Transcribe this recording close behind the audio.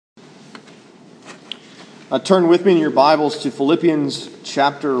Turn with me in your Bibles to Philippians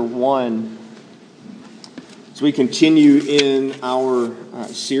chapter 1 as we continue in our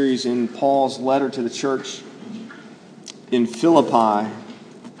series in Paul's letter to the church in Philippi.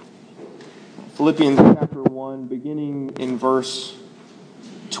 Philippians chapter 1, beginning in verse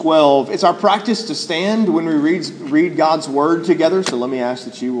 12. It's our practice to stand when we read God's Word together, so let me ask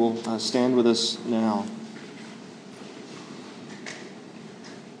that you will stand with us now.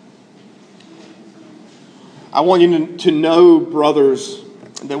 I want you to know, brothers,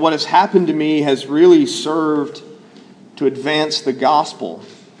 that what has happened to me has really served to advance the gospel,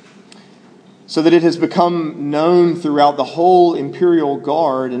 so that it has become known throughout the whole imperial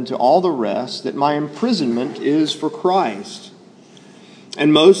guard and to all the rest that my imprisonment is for Christ.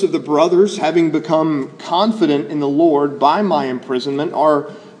 And most of the brothers, having become confident in the Lord by my imprisonment,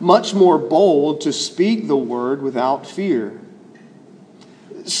 are much more bold to speak the word without fear.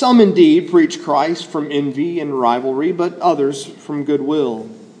 Some indeed preach Christ from envy and rivalry, but others from goodwill.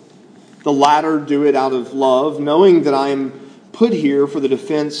 The latter do it out of love, knowing that I am put here for the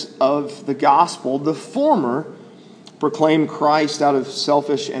defense of the gospel. The former proclaim Christ out of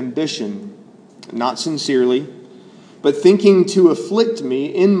selfish ambition, not sincerely, but thinking to afflict me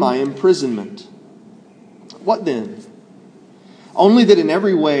in my imprisonment. What then? Only that in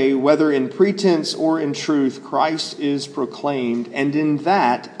every way, whether in pretense or in truth, Christ is proclaimed, and in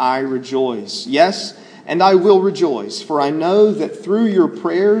that I rejoice. Yes, and I will rejoice, for I know that through your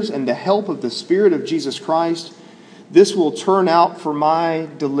prayers and the help of the Spirit of Jesus Christ, this will turn out for my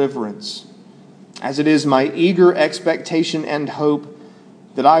deliverance, as it is my eager expectation and hope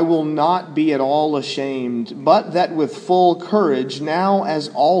that I will not be at all ashamed, but that with full courage, now as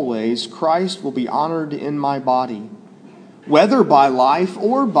always, Christ will be honored in my body, whether by life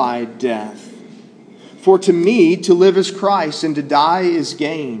or by death. For to me, to live is Christ, and to die is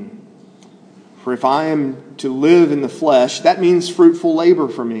gain. For if I am to live in the flesh, that means fruitful labor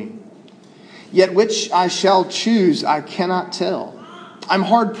for me. Yet which I shall choose, I cannot tell. I'm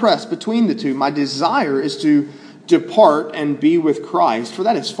hard pressed between the two. My desire is to depart and be with Christ, for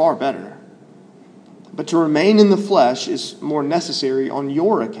that is far better. But to remain in the flesh is more necessary on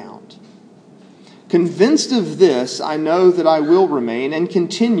your account. Convinced of this, I know that I will remain and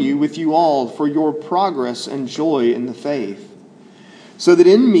continue with you all for your progress and joy in the faith, so that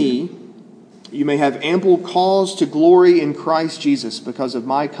in me you may have ample cause to glory in Christ Jesus because of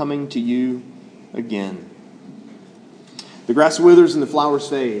my coming to you again. The grass withers and the flowers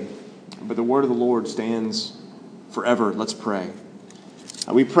fade, but the word of the Lord stands forever. Let's pray.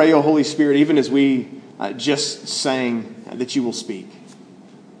 We pray, O Holy Spirit, even as we just sang, that you will speak.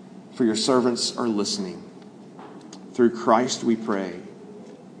 For your servants are listening. Through Christ we pray.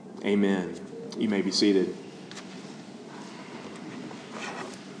 Amen. You may be seated.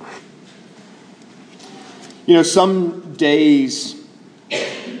 You know, some days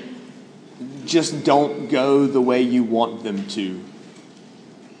just don't go the way you want them to.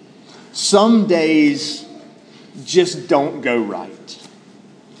 Some days just don't go right.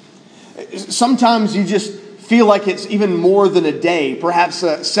 Sometimes you just feel like it's even more than a day, perhaps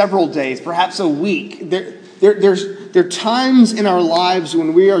several days, perhaps a week. There are times in our lives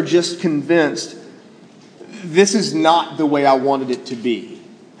when we are just convinced this is not the way I wanted it to be.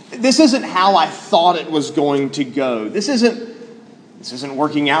 This isn't how I thought it was going to go. This isn't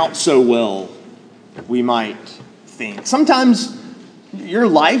working out so well, we might think. Sometimes your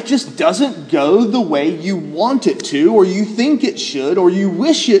life just doesn't go the way you want it to, or you think it should, or you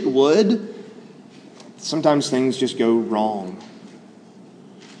wish it would. Sometimes things just go wrong.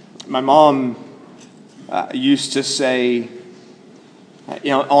 My mom used to say,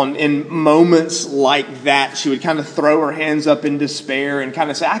 in moments like that, she would kind of throw her hands up in despair and kind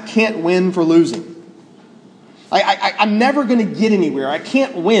of say, I can't win for losing. I'm never going to get anywhere. I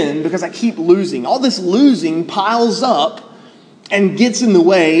can't win because I keep losing. All this losing piles up and gets in the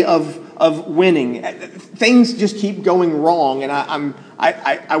way of winning. Things just keep going wrong, and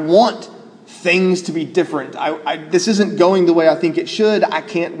I want things to be different. This isn't going the way I think it should. I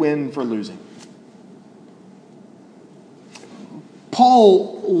can't win for losing.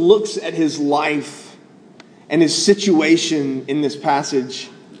 Paul looks at his life and his situation in this passage.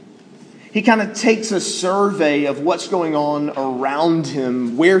 He kind of takes a survey of what's going on around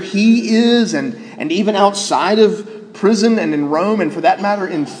him, where he is, and even outside of prison and in Rome, and for that matter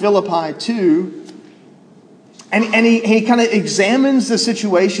in Philippi too. And he kind of examines the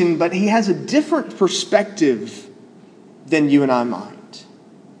situation, but he has a different perspective than you and I might.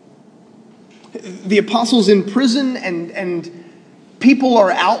 The apostle's in prison, and people are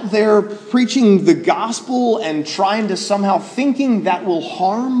out there preaching the gospel and trying to somehow thinking that will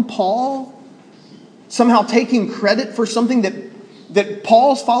harm Paul. somehow taking credit for something that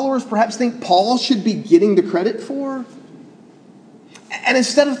Paul's followers perhaps think Paul should be getting the credit for. And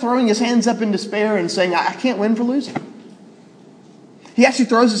instead of throwing his hands up in despair and saying, I can't win for losing, he actually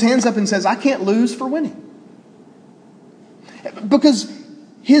throws his hands up and says, I can't lose for winning. Because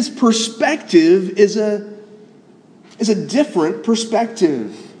his perspective is a different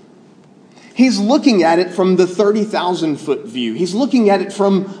perspective. He's looking at it from the 30,000-foot view. He's looking at it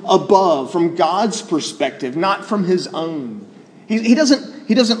from above, from God's perspective, not from his own. He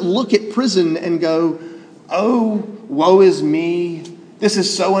doesn't look at prison and go, oh, woe is me. This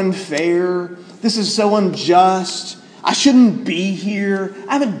is so unfair. This is so unjust. I shouldn't be here.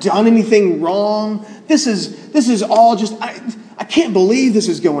 I haven't done anything wrong. This is all just, I can't believe this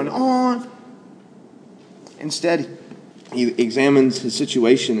is going on. Instead, he examines his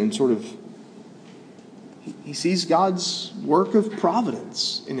situation and he sees God's work of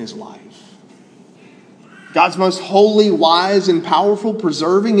providence in his life. God's most holy, wise, and powerful,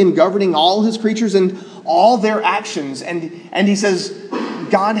 preserving and governing all his creatures and all their actions. And he says,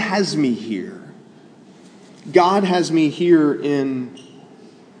 God has me here. God has me here in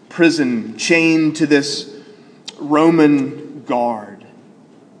prison, chained to this Roman guard.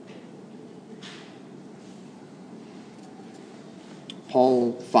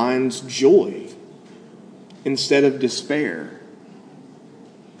 Paul finds joy instead of despair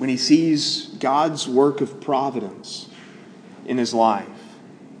when he sees God's work of providence in his life.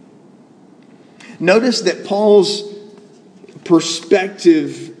 Notice that Paul's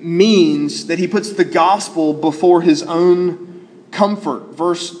perspective means that he puts the gospel before his own comfort.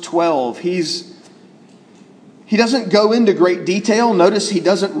 Verse 12, he doesn't go into great detail. Notice he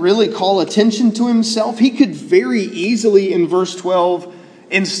doesn't really call attention to himself. He could very easily, in verse 12,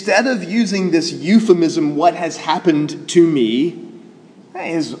 instead of using this euphemism, what has happened to me,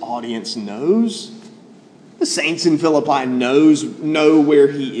 his audience knows. The saints in Philippi know where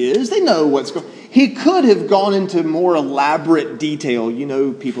he is. They know what's going on. He could have gone into more elaborate detail. You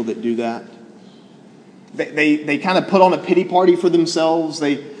know people that do that. They kind of put on a pity party for themselves.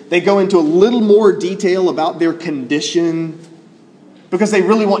 They go into a little more detail about their condition because they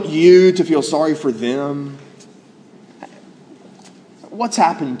really want you to feel sorry for them. What's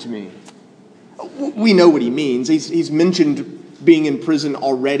happened to me? We know what he means. He's mentioned being in prison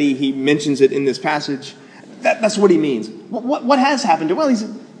already. He mentions it in this passage. That's what he means. What has happened to him? Well,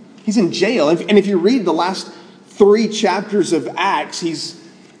 he's in jail. And if you read the last 3 chapters of Acts,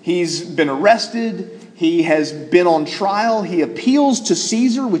 he's been arrested. He has been on trial. He appeals to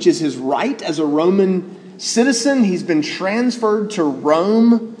Caesar, which is his right as a Roman citizen. He's been transferred to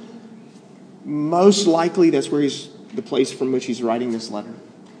Rome. Most likely that's where the place from which he's writing this letter.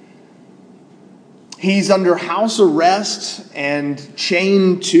 He's under house arrest and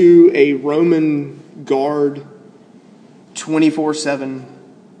chained to a Roman guard 24/7.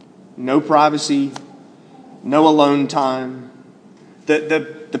 No privacy, no alone time.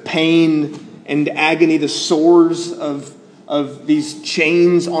 The pain and agony, the sores of these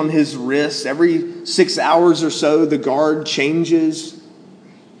chains on his wrists. Every 6 hours or so, the guard changes.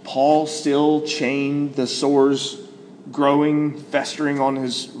 Paul still chained, the sores growing, festering on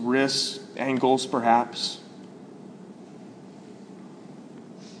his wrists, ankles perhaps.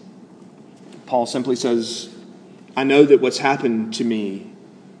 Paul simply says, I know that what's happened to me.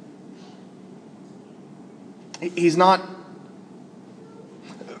 He's not,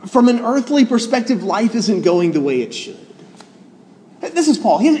 from an earthly perspective, life isn't going the way it should. This is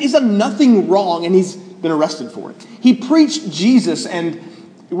Paul. He's done nothing wrong and he's been arrested for it. He preached Jesus and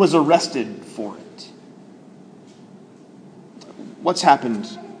was arrested for it. What's happened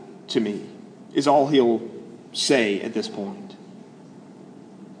to me is all he'll say at this point.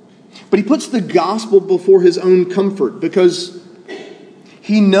 But he puts the gospel before his own comfort because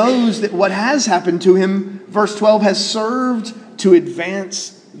he knows that what has happened to him, verse 12, has served to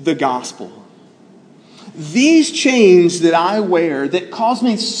advance the gospel. These chains that I wear that cause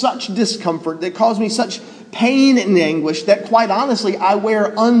me such discomfort, that cause me such pain and anguish, that quite honestly I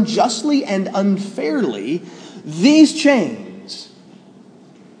wear unjustly and unfairly, these chains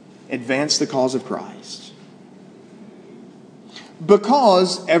advance the cause of Christ.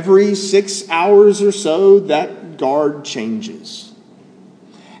 Because every 6 hours or so, that guard changes.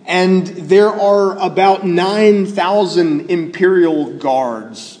 And there are about 9,000 imperial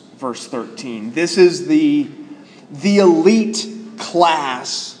guards, verse 13. This is the elite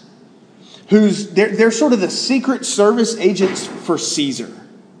class they're sort of the secret service agents for Caesar.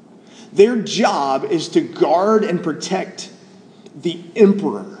 Their job is to guard and protect the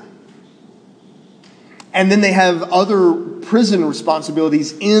emperor. And then they have other prison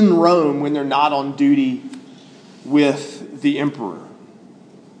responsibilities in Rome when they're not on duty with the emperor.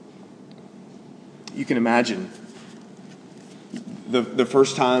 You can imagine the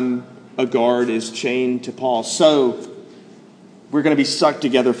first time a guard is chained to Paul. So we're going to be stuck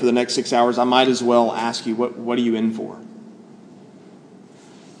together for the next 6 hours. I might as well ask you, what are you in for?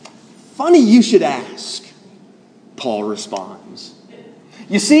 Funny you should ask, Paul responds.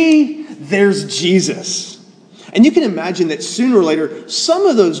 You see, there's Jesus. And you can imagine that sooner or later, some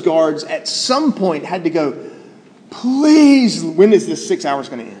of those guards at some point had to go, please, when is this 6 hours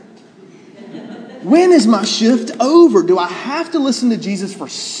going to end? When is my shift over? Do I have to listen to Jesus for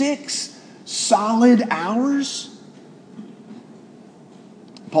 6 solid hours?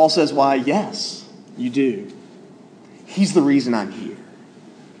 Paul says, why, yes, you do. He's the reason I'm here.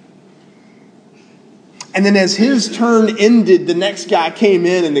 And then as his turn ended, the next guy came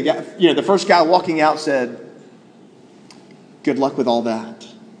in, and the first guy walking out said, good luck with all that.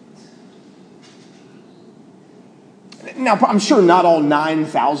 Now, I'm sure not all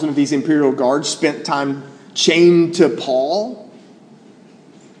 9,000 of these imperial guards spent time chained to Paul.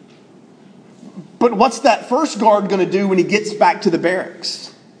 But what's that first guard going to do when he gets back to the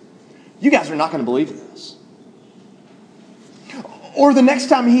barracks? You guys are not going to believe this. Or the next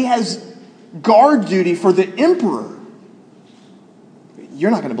time he has guard duty for the emperor,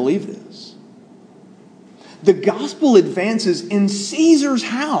 you're not going to believe this. The gospel advances in Caesar's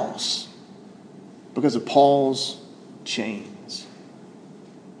house because of Paul's chains.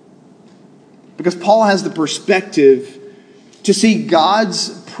 Because Paul has the perspective to see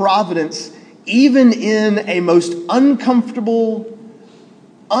God's providence even in a most uncomfortable,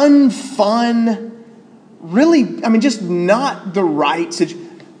 unfun, really, just not the right situation.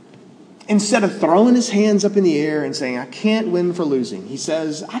 Instead of throwing his hands up in the air and saying, I can't win for losing, he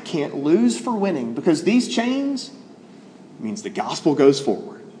says, I can't lose for winning, because these chains means the gospel goes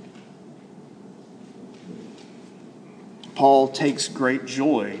forward. Paul takes great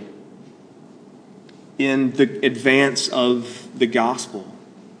joy in the advance of the gospel.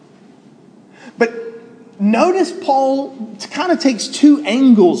 But notice Paul kind of takes two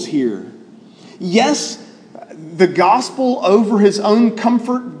angles here. Yes, the gospel over his own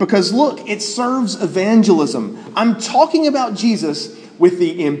comfort, because look, it serves evangelism. I'm talking about Jesus with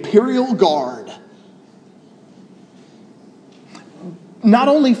the imperial guard. Not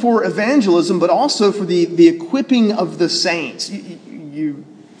only for evangelism, but also for the equipping of the saints. You,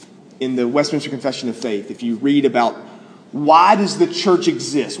 in the Westminster Confession of Faith, if you read about why does the church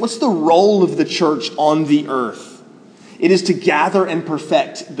exist, what's the role of the church on the earth? It is to gather and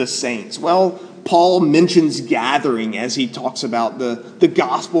perfect the saints. Well, Paul mentions gathering as he talks about the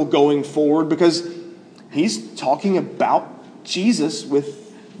gospel going forward, because he's talking about Jesus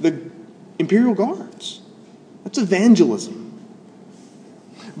with the imperial guards. That's evangelism.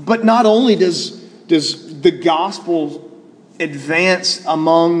 But not only does the gospel advance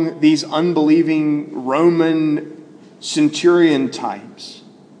among these unbelieving Roman centurion types,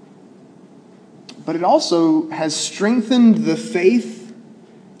 but it also has strengthened the faith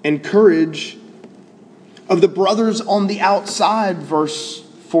and courage of the brothers on the outside, verse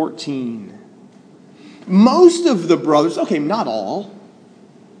 14. Most of the brothers, okay, not all,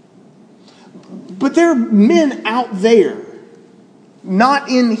 but there are men out there, not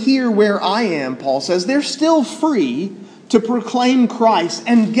in here where I am, Paul says. They're still free to proclaim Christ.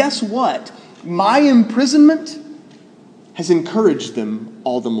 And guess what? My imprisonment has encouraged them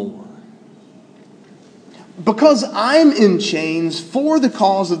all the more. Because I'm in chains for the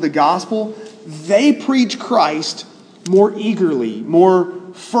cause of the gospel, they preach Christ more eagerly, more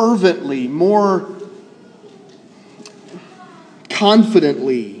fervently, more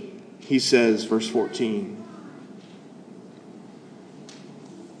confidently, he says, verse 14.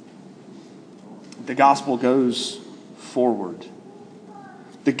 The gospel goes forward.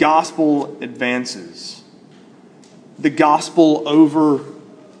 The gospel advances. The gospel over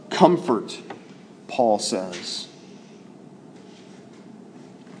comfort, Paul says.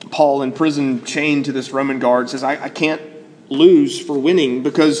 Paul, in prison, chained to this Roman guard, says, I can't lose for winning,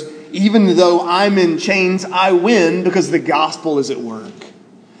 because even though I'm in chains, I win because the gospel is at work.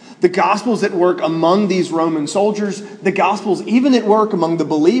 The gospel is at work among these Roman soldiers. The gospel is even at work among the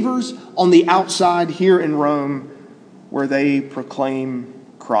believers on the outside here in Rome, where they proclaim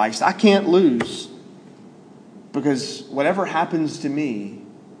Christ. I can't lose, because whatever happens to me,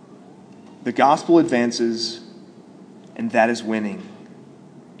 the gospel advances, and that is winning.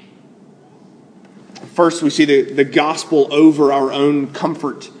 First, we see the gospel over our own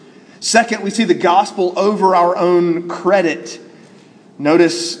comfort. Second, we see the gospel over our own credit.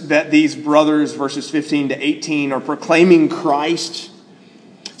 Notice that these brothers, verses 15 to 18, are proclaiming Christ.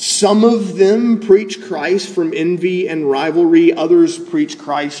 Some of them preach Christ from envy and rivalry. Others preach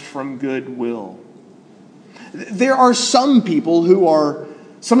Christ from goodwill. There are some people who are,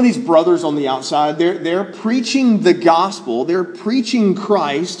 some of these brothers on the outside, they're preaching the gospel. They're preaching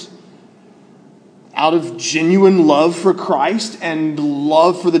Christ out of genuine love for Christ and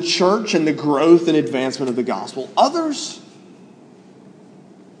love for the church and the growth and advancement of the gospel. Others,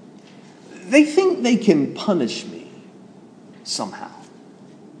 they think they can punish me somehow.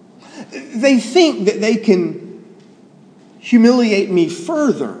 They think that they can humiliate me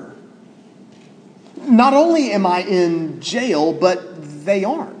further. Not only am I in jail, but they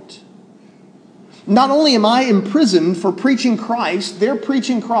aren't. Not only am I imprisoned for preaching Christ, they're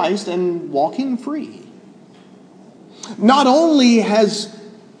preaching Christ and walking free. Not only has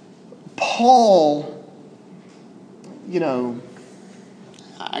Paul,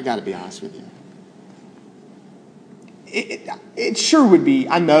 I got to be honest with you. It sure would be,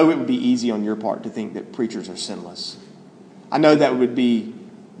 I know it would be easy on your part to think that preachers are sinless. I know that would be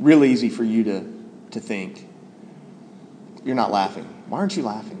real easy for you to think. You're not laughing. Why aren't you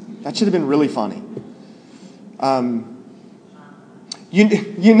laughing? That should have been really funny.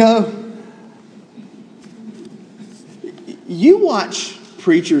 You watch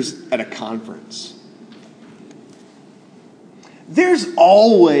preachers at a conference. There's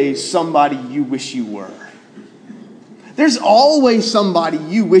always somebody you wish you were. There's always somebody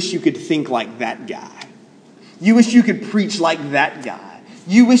you wish you could think like that guy. You wish you could preach like that guy.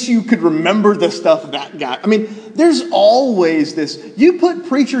 You wish you could remember the stuff that guy. I mean, there's always this. You put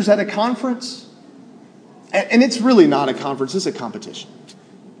preachers at a conference, and it's really not a conference, it's a competition.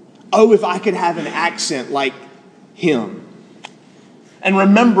 Oh, if I could have an accent like him and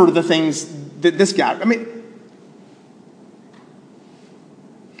remember the things that this guy,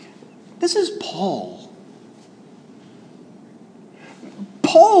 this is Paul.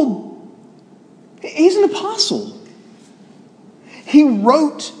 Paul, he's an apostle. He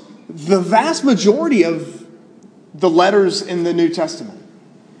wrote the vast majority of the letters in the New Testament.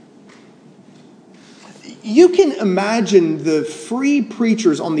 You can imagine the free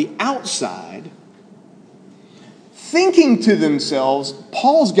preachers on the outside thinking to themselves,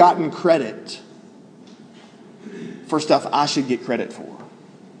 Paul's gotten credit for stuff I should get credit for.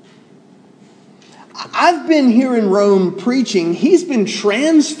 I've been here in Rome preaching. He's been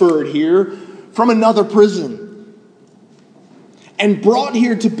transferred here from another prison and brought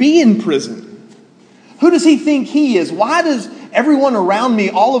here to be in prison. Who does he think he is? Why does everyone around me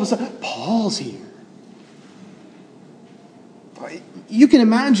all of a sudden, Paul's here? You can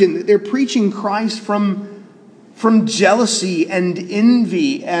imagine that they're preaching Christ from jealousy and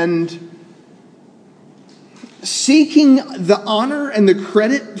envy and seeking the honor and the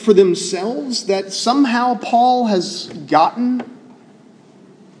credit for themselves that somehow Paul has gotten.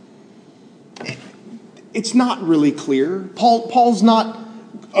 It's not really clear. Paul's not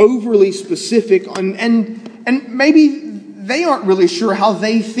overly specific on, and maybe they aren't really sure how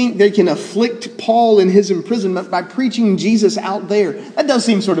they think they can afflict Paul in his imprisonment by preaching Jesus out there. That does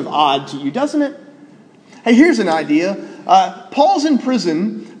seem sort of odd to you, doesn't it? Hey, here's an idea. Paul's in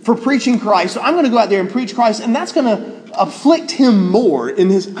prison for preaching Christ, so I'm going to go out there and preach Christ, and that's going to afflict him more in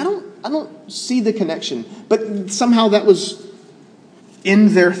his. I don't see the connection, but somehow that was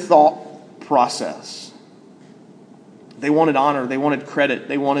in their thought process. They wanted honor. They wanted credit.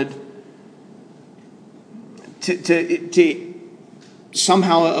 They wanted to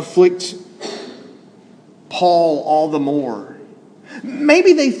somehow afflict Paul all the more.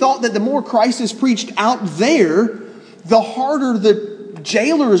 Maybe they thought that the more Christ is preached out there, the harder the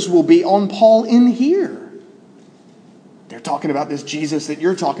jailers will be on Paul in here. They're talking about this Jesus that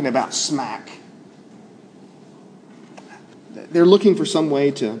you're talking about, smack. They're looking for some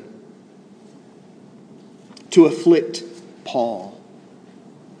way to afflict Paul.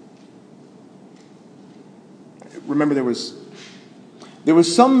 Remember, there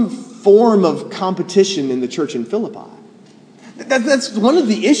was some form of competition in the church in Philippi. That's one of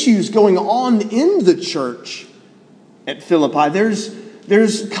the issues going on in the church at Philippi.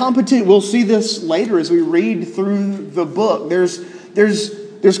 There's competition. We'll see this later as we read through the book.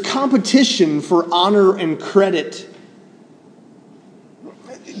 There's competition for honor and credit.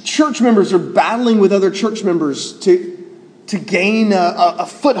 Church members are battling with other church members to gain a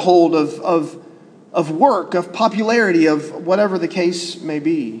foothold of work, of popularity, of whatever the case may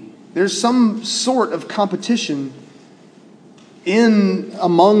be. There's some sort of competition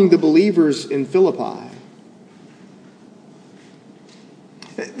among the believers in Philippi.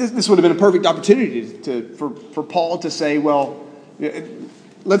 This would have been a perfect opportunity for Paul to say, well,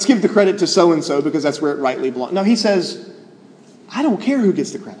 let's give the credit to so-and-so because that's where it rightly belongs. No, he says, I don't care who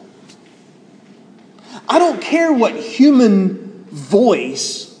gets the credit. I don't care what human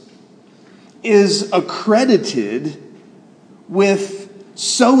voice is accredited with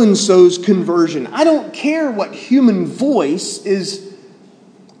so-and-so's conversion. I don't care what human voice is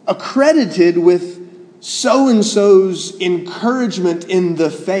accredited with so-and-so's encouragement in the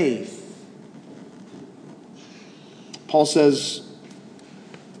faith. Paul says,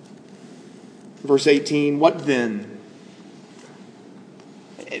 verse 18, what then?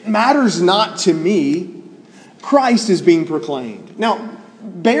 It matters not to me. Christ is being proclaimed. Now,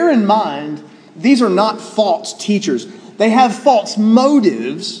 bear in mind, these are not false teachers. They have false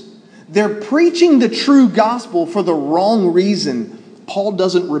motives. They're preaching the true gospel for the wrong reason. Paul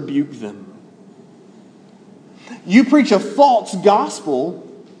doesn't rebuke them. You preach a false gospel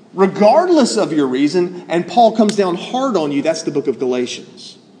regardless of your reason, and Paul comes down hard on you. That's the book of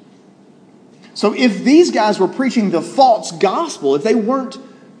Galatians. So if these guys were preaching the false gospel, if they weren't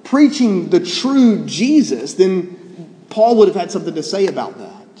preaching the true Jesus, then Paul would have had something to say about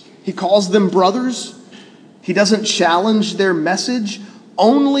that. He calls them brothers. He doesn't challenge their message,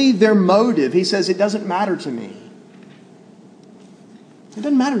 only their motive. He says, it doesn't matter to me. It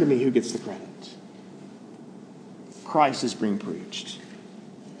doesn't matter to me who gets the credit. Christ is being preached.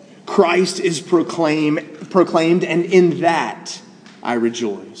 Christ is proclaimed, and in that I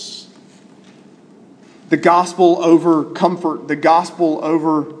rejoice. The gospel over comfort, the gospel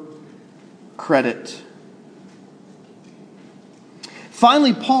over credit.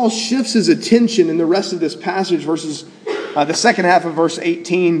 Finally, Paul shifts his attention in the rest of this passage, the second half of verse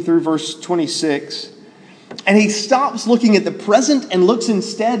 18 through verse 26. And he stops looking at the present and looks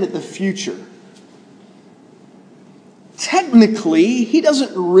instead at the future. Technically, he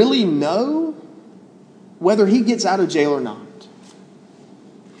doesn't really know whether he gets out of jail or not.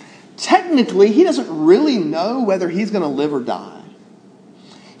 Technically, he doesn't really know whether he's going to live or die.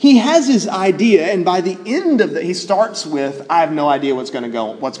 He has his idea, and by the end of it, he starts with, I have no idea what's going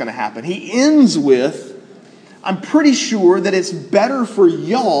to happen. He ends with, I'm pretty sure that it's better for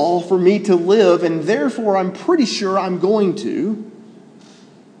y'all for me to live, and therefore I'm pretty sure I'm going to.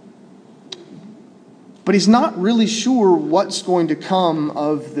 But he's not really sure what's going to come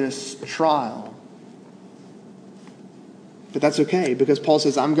of this trial. But that's okay, because Paul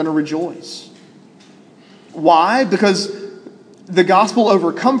says, I'm going to rejoice. Why? Because the gospel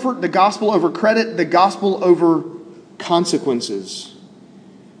over comfort, the gospel over credit, the gospel over consequences.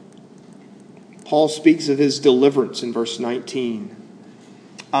 Paul speaks of his deliverance in verse 19.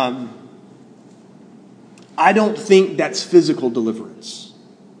 I don't think that's physical deliverance.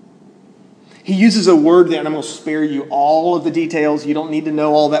 He uses a word there, and I'm going to spare you all of the details. You don't need to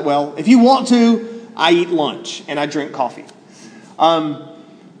know all that well. If you want to, I eat lunch and I drink coffee.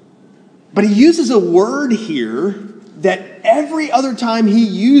 But he uses a word here that every other time he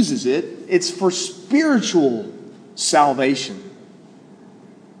uses it, it's for spiritual salvation.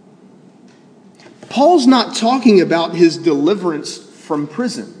 Paul's not talking about his deliverance from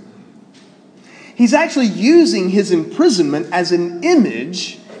prison. He's actually using his imprisonment as an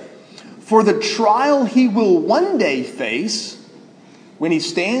image for the trial he will one day face when he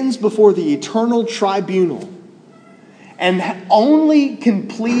stands before the eternal tribunal and only can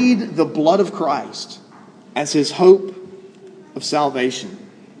plead the blood of Christ as his hope of salvation.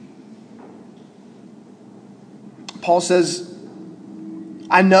 Paul says,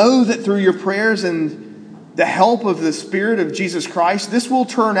 I know that through your prayers and the help of the Spirit of Jesus Christ, this will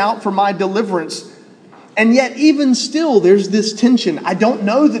turn out for my deliverance. And yet, even still, there's this tension. I don't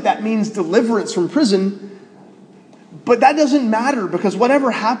know that that means deliverance from prison, but that doesn't matter because whatever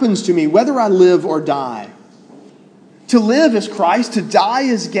happens to me, whether I live or die, to live is Christ, to die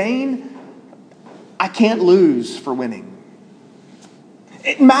is gain. I can't lose for winning.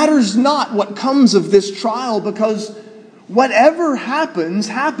 It matters not what comes of this trial because whatever happens,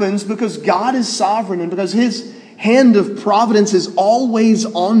 happens because God is sovereign and because His hand of providence is always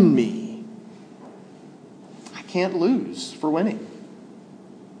on me. I can't lose for winning.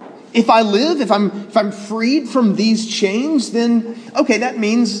 If I live, if I'm freed from these chains, then okay, that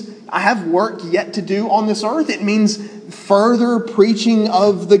means I have work yet to do on this earth. It means further preaching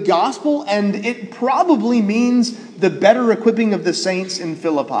of the gospel, and it probably means the better equipping of the saints in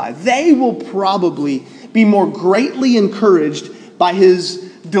Philippi. They will probably be more greatly encouraged by his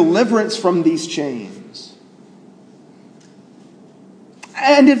deliverance from these chains.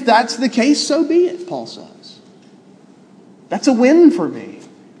 And if that's the case, so be it, Paul says. That's a win for me.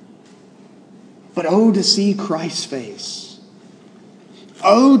 But oh, to see Christ's face.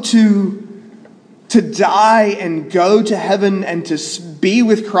 Oh, to to die and go to heaven and to be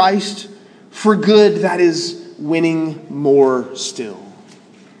with Christ for good, that is winning more still.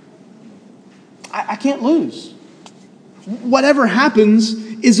 I can't lose. Whatever happens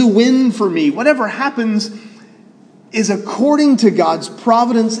is a win for me. Whatever happens is according to God's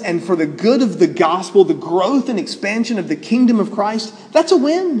providence and for the good of the gospel, the growth and expansion of the kingdom of Christ. That's a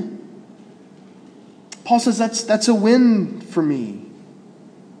win. Paul says that's a win for me.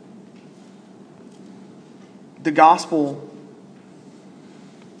 The gospel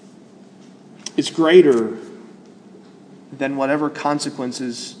is greater than whatever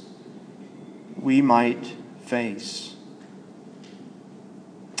consequences we might face.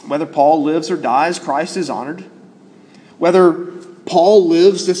 Whether Paul lives or dies, Christ is honored. Whether Paul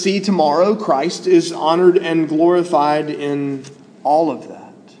lives to see tomorrow, Christ is honored and glorified in all of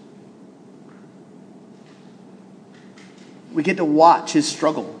that. We get to watch his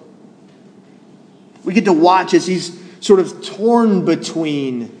struggle. We get to watch as he's sort of torn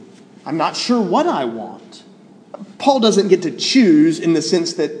between, I'm not sure what I want. Paul doesn't get to choose in the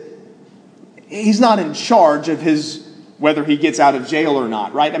sense that he's not in charge of whether he gets out of jail or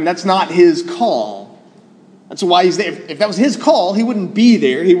not, right? I mean, that's not his call. That's why he's there. If that was his call, he wouldn't be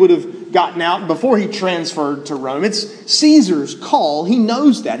there. He would have gotten out before he transferred to Rome. It's Caesar's call. He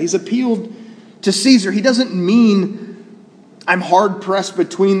knows that. He's appealed to Caesar. He doesn't mean I'm hard pressed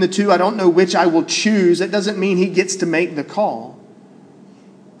between the two. I don't know which I will choose. That doesn't mean he gets to make the call.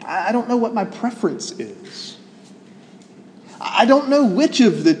 I don't know what my preference is. I don't know which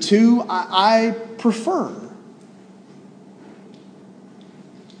of the two I prefer.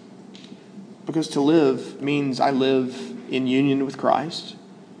 Because to live means I live in union with Christ.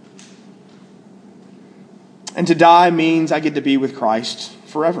 And to die means I get to be with Christ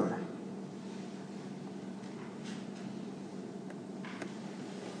forever.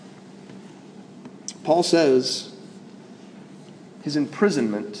 Paul says his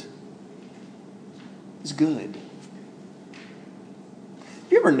imprisonment is good.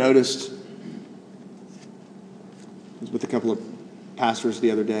 Have you ever noticed, I was with a couple of pastors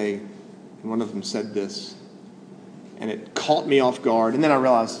the other day, and one of them said this, and it caught me off guard, and then I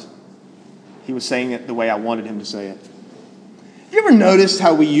realized he was saying it the way I wanted him to say it. Have you ever noticed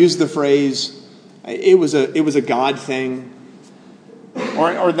how we use the phrase, it was a God thing,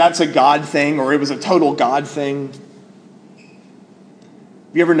 or that's a God thing, or it was a total God thing?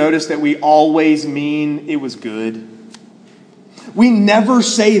 Have you ever noticed that we always mean it was good? We never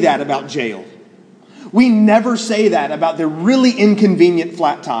say that about jail. We never say that about the really inconvenient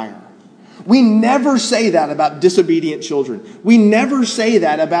flat tire. We never say that about disobedient children. We never say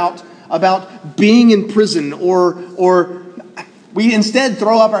that about being in prison, or we instead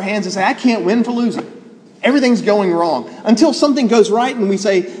throw up our hands and say, I can't win for losing. Everything's going wrong. Until something goes right and we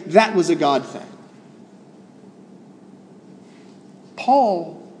say, that was a God thing.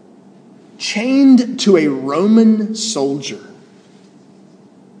 Paul, chained to a Roman soldier,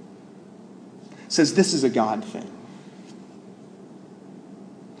 says this is a God thing.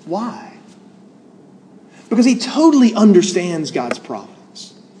 Why? Because he totally understands God's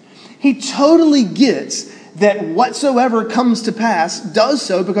providence. He totally gets that whatsoever comes to pass does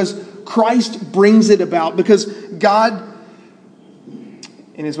so because Christ brings it about, because God,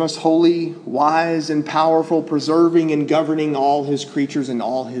 in his most holy, wise, and powerful, preserving and governing all his creatures and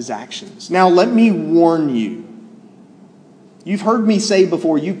all his actions. Now, let me warn you. You've heard me say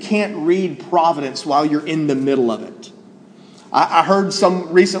before, you can't read providence while you're in the middle of it. I heard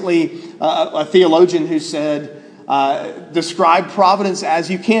recently a theologian who said, describe providence as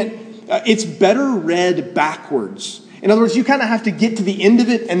it's better read backwards. In other words, you kind of have to get to the end of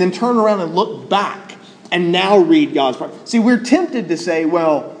it and then turn around and look back and now read God's providence. See, we're tempted to say,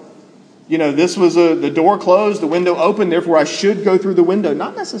 well, this was the door closed, the window open, therefore I should go through the window.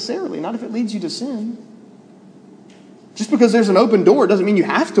 Not necessarily, not if it leads you to sin. Just because there's an open door doesn't mean you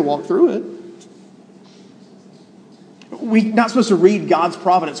have to walk through it. We're not supposed to read God's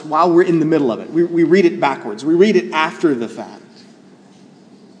providence while we're in the middle of it. We read it backwards. We read it after the fact.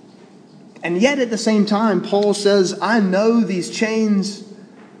 And yet at the same time, Paul says, I know these chains,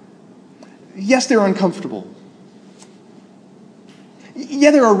 yes, they're uncomfortable. Yeah,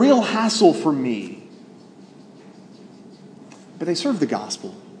 they're a real hassle for me. But they serve the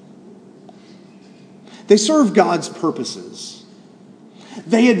gospel. They serve God's purposes.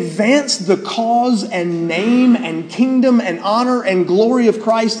 They advance the cause and name and kingdom and honor and glory of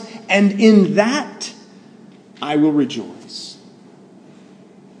Christ, and in that I will rejoice.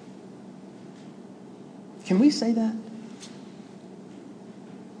 Can we say that?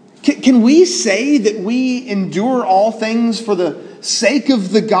 Can we say that we endure all things for the sake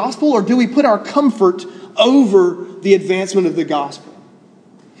of the gospel, or do we put our comfort over the advancement of the gospel?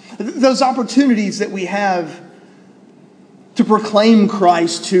 Those opportunities that we have to proclaim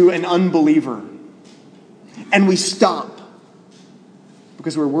Christ to an unbeliever, and we stop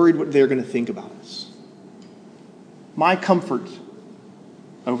because we're worried what they're going to think about us. My comfort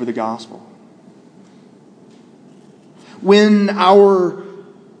over the gospel. When our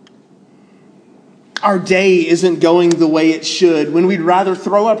day isn't going the way it should, when we'd rather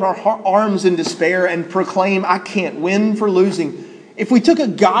throw up our arms in despair and proclaim, I can't win for losing. If we took a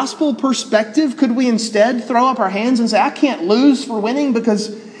gospel perspective, could we instead throw up our hands and say, I can't lose for winning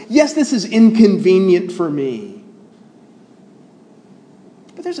because, yes, this is inconvenient for me.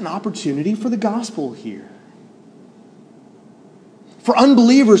 But there's an opportunity for the gospel here. For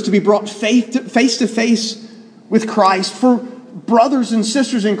unbelievers to be brought face to face with Christ, for brothers and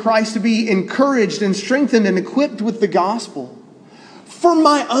sisters in Christ to be encouraged and strengthened and equipped with the gospel. For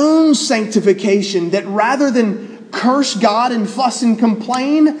my own sanctification, that rather than curse God and fuss and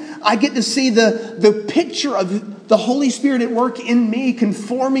complain, I get to see the picture of the Holy Spirit at work in me,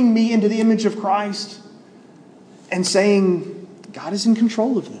 conforming me into the image of Christ, and saying, God is in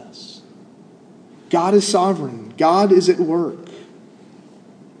control of this. God is sovereign. God is at work.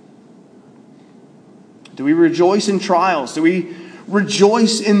 Do we rejoice in trials? Do we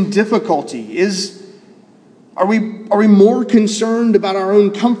rejoice in difficulty? Are we more concerned about our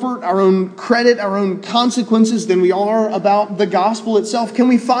own comfort, our own credit, our own consequences than we are about the gospel itself? Can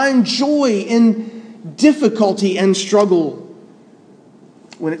we find joy in difficulty and struggle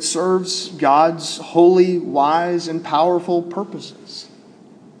when it serves God's holy, wise, and powerful purposes?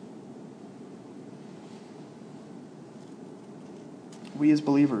 We as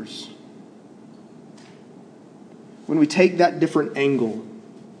believers, when we take that different angle,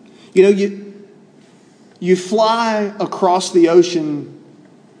 you fly across the ocean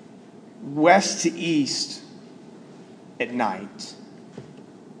west to east at night.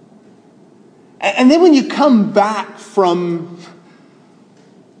 And then when you come back from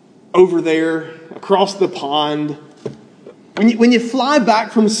over there across the pond, when you fly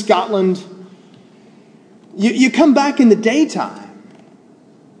back from Scotland, you come back in the daytime.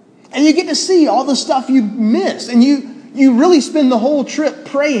 And you get to see all the stuff you missed. And you really spend the whole trip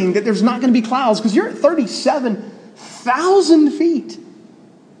praying that there's not going to be clouds because you're at 37,000 feet.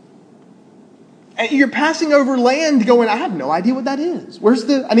 And you're passing over land going, I have no idea what that is.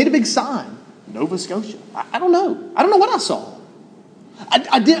 I need a big sign. Nova Scotia. I don't know. I don't know what I saw.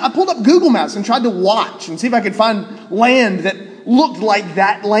 I pulled up Google Maps and tried to watch and see if I could find land that looked like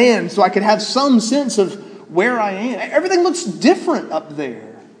that land so I could have some sense of where I am. Everything looks different up there.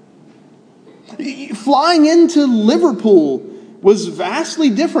 Flying into Liverpool was vastly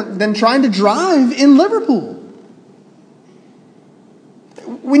different than trying to drive in Liverpool.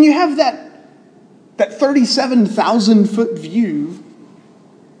 When you have that 37,000-foot view,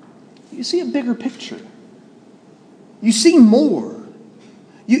 you see a bigger picture. You see more.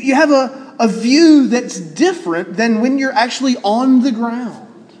 You have a view that's different than when you're actually on the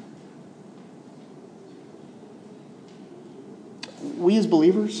ground. We as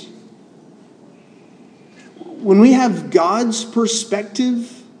believers, when we have God's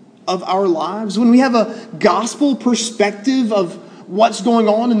perspective of our lives, when we have a gospel perspective of what's going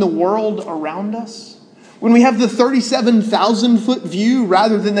on in the world around us, when we have the 37,000-foot view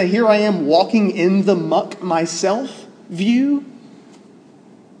rather than the here I am walking in the muck myself view,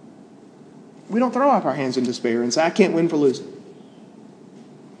 we don't throw up our hands in despair and say, I can't win for losing.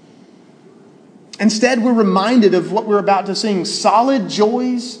 Instead, we're reminded of what we're about to sing, solid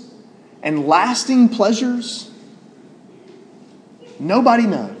joys and lasting pleasures nobody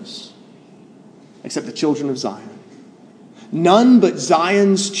knows except the children of Zion. None but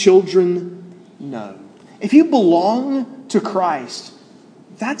Zion's children know. If you belong to Christ,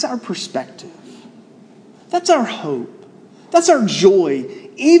 that's our perspective. That's our hope. That's our joy,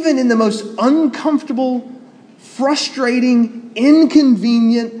 even in the most uncomfortable, frustrating,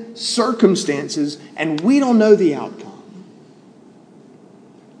 inconvenient circumstances, and we don't know the outcome.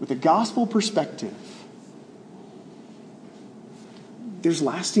 With a gospel perspective, there's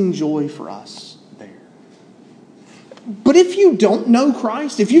lasting joy for us there. But if you don't know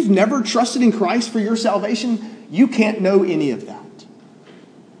Christ, if you've never trusted in Christ for your salvation, you can't know any of that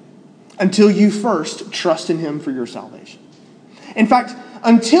until you first trust in Him for your salvation. In fact,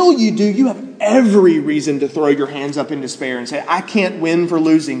 until you do, you have every reason to throw your hands up in despair and say, I can't win for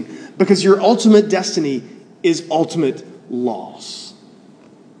losing, because your ultimate destiny is ultimate loss.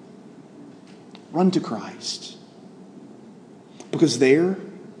 Run to Christ. Because there,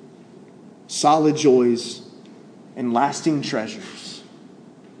 solid joys and lasting treasures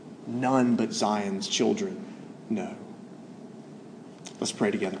none but Zion's children know. Let's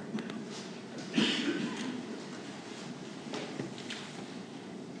pray together.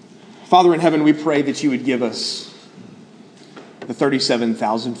 Father in heaven, we pray that you would give us the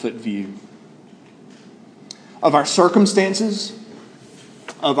 37,000-foot view of our circumstances,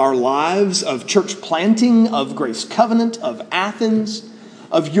 of our lives, of church planting, of Grace Covenant, of Athens,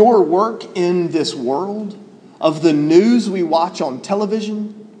 of your work in this world, of the news we watch on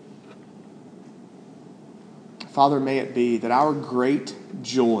television. Father, may it be that our great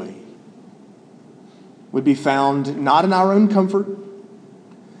joy would be found not in our own comfort,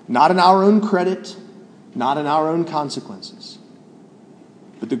 not in our own credit, not in our own consequences,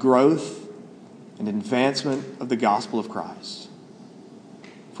 but the growth and advancement of the gospel of Christ.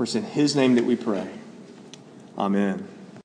 For it's in his name that we pray. Amen.